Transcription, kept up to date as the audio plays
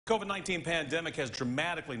COVID-19 pandemic has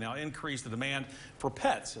dramatically now increased the demand for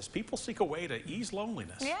pets as people seek a way to ease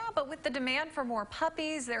loneliness. Yeah, but with the demand for more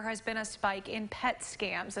puppies, there has been a spike in pet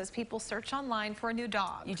scams as people search online for a new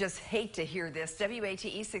dog. You just hate to hear this.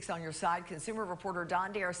 WATE 6 on your side. Consumer reporter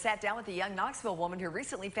Don Dare sat down with a young Knoxville woman who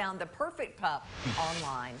recently found the perfect pup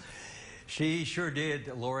online. She sure did,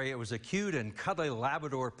 Lori. It was a cute and cuddly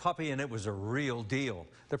Labrador puppy, and it was a real deal.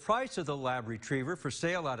 The price of the Lab Retriever for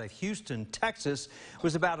sale out of Houston, Texas,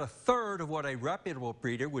 was about a third of what a reputable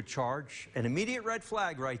breeder would charge. An immediate red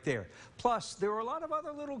flag right there. Plus, there were a lot of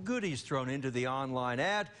other little goodies thrown into the online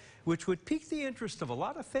ad, which would pique the interest of a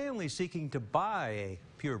lot of families seeking to buy a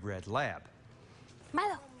purebred Lab.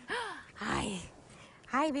 Milo, hi.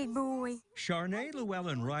 Hi, big boy. Charnay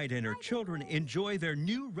Llewellyn Wright and her children enjoy their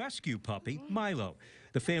new rescue puppy, Milo.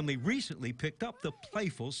 The family recently picked up the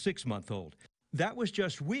playful 6-month-old. That was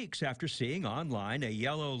just weeks after seeing online a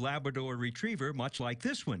yellow Labrador Retriever much like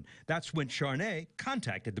this one. That's when Charnay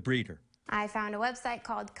contacted the breeder. I found a website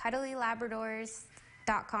called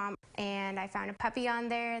cuddlylabradors.com, and I found a puppy on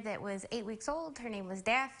there that was 8 weeks old. Her name was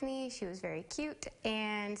Daphne. She was very cute,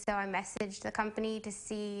 and so I messaged the company to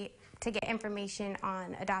get information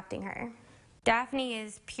on adopting her. Daphne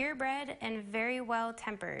is purebred and very well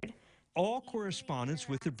tempered. All correspondence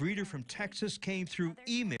with the breeder from Texas came through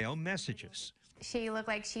email messages. She looked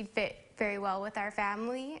like she'd fit very well with our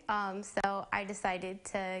family, so I decided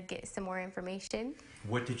to get some more information.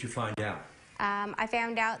 What did you find out? I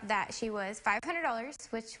found out that she was $500,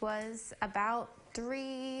 which was about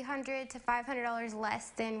 $300 to $500 less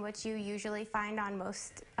than what you usually find on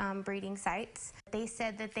most breeding sites. They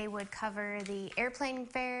said that they would cover the airplane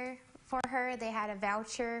fare for her. They had a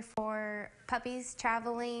voucher for puppies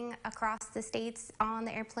traveling across the states on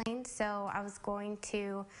the airplane, so I was going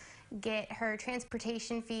to get her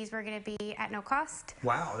transportation fees were going to be at no cost.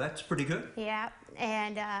 Wow, that's pretty good. Yeah,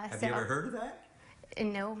 and Have you ever heard of that?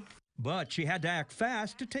 No. But she had to act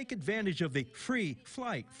fast to take advantage of the free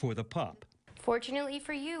flight for the pup. Fortunately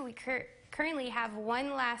for you, we currently have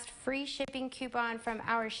one last free shipping coupon from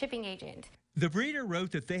our shipping agent. The breeder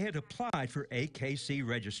wrote that they had applied for AKC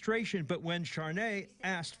registration, but when Charnay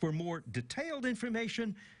asked for more detailed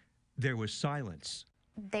information, there was silence.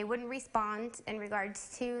 They wouldn't respond in regards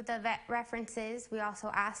to the vet references. We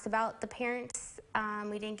also asked about the parents.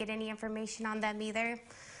 We didn't get any information on them either.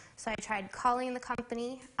 So I tried calling the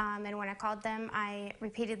company, and when I called them, I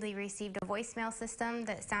repeatedly received a voicemail system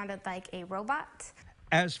that sounded like a robot.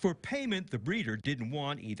 As for payment, the breeder didn't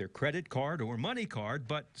want either credit card or money card,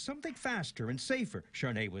 but something faster and safer,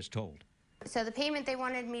 Charnay was told. So the payment, they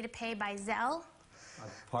wanted me to pay by Zelle.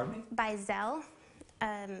 Pardon me? By Zelle.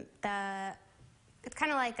 It's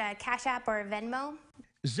kind of like a Cash App or a Venmo.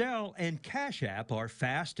 Zelle and Cash App are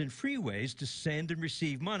fast and free ways to send and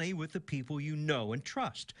receive money with the people you know and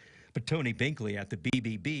trust. But Tony Binkley at the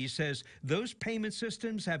BBB says those payment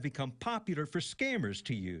systems have become popular for scammers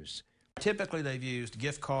to use. Typically they've used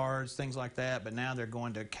gift cards, things like that, but now they're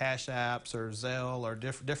going to Cash Apps or Zelle or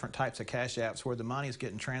different types of Cash Apps where the money is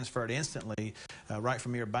getting transferred instantly right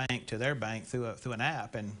from your bank to their bank through an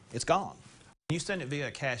app, and it's gone. When you send it via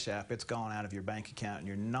a Cash App, it's gone out of your bank account and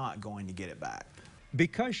you're not going to get it back.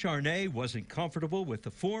 Because Charnay wasn't comfortable with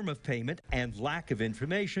the form of payment and lack of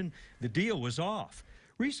information, the deal was off.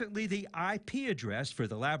 Recently, the IP address for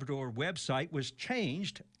the Labrador website was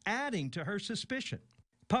changed, adding to her suspicion.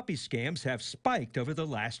 Puppy scams have spiked over the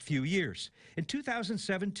last few years. In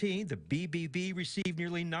 2017, the BBB received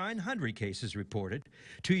nearly 900 cases reported.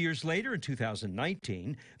 2 years later, in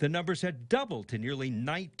 2019, the numbers had doubled to nearly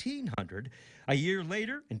 1,900. A year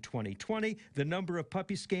later, in 2020, the number of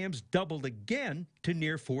puppy scams doubled again to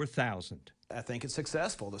near 4,000. I think it's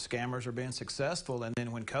successful. The scammers are being successful, and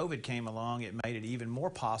then when COVID came along, it made it even more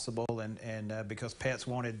possible, and because pets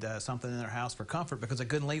wanted something in their house for comfort because they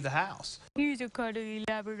couldn't leave the house. He's a cuddly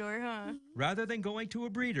Labrador, huh? Rather than going to a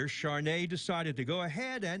breeder, Charnay decided to go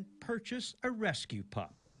ahead and purchase a rescue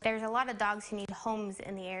pup. There's a lot of dogs who need homes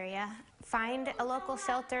in the area. Find a local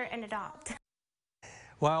shelter and adopt.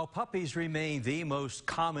 While puppies remain the most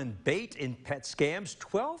common bait in pet scams,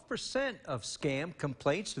 12% of scam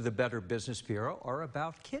complaints to the Better Business Bureau are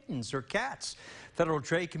about kittens or cats. Federal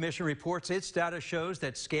Trade Commission reports its data shows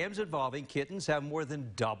that scams involving kittens have more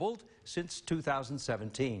than doubled since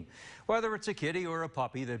 2017. Whether it's a kitty or a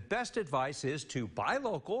puppy, the best advice is to buy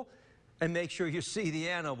local and make sure you see the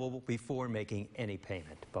animal before making any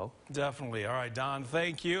payment. Bo? Definitely. All right, Don,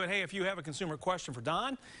 thank you. And hey, if you have a consumer question for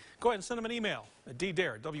Don, go ahead and send him an email at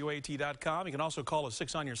ddare@wat.com. You can also call a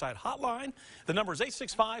 6 on your side hotline. The number is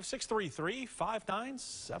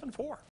 865-633-5974.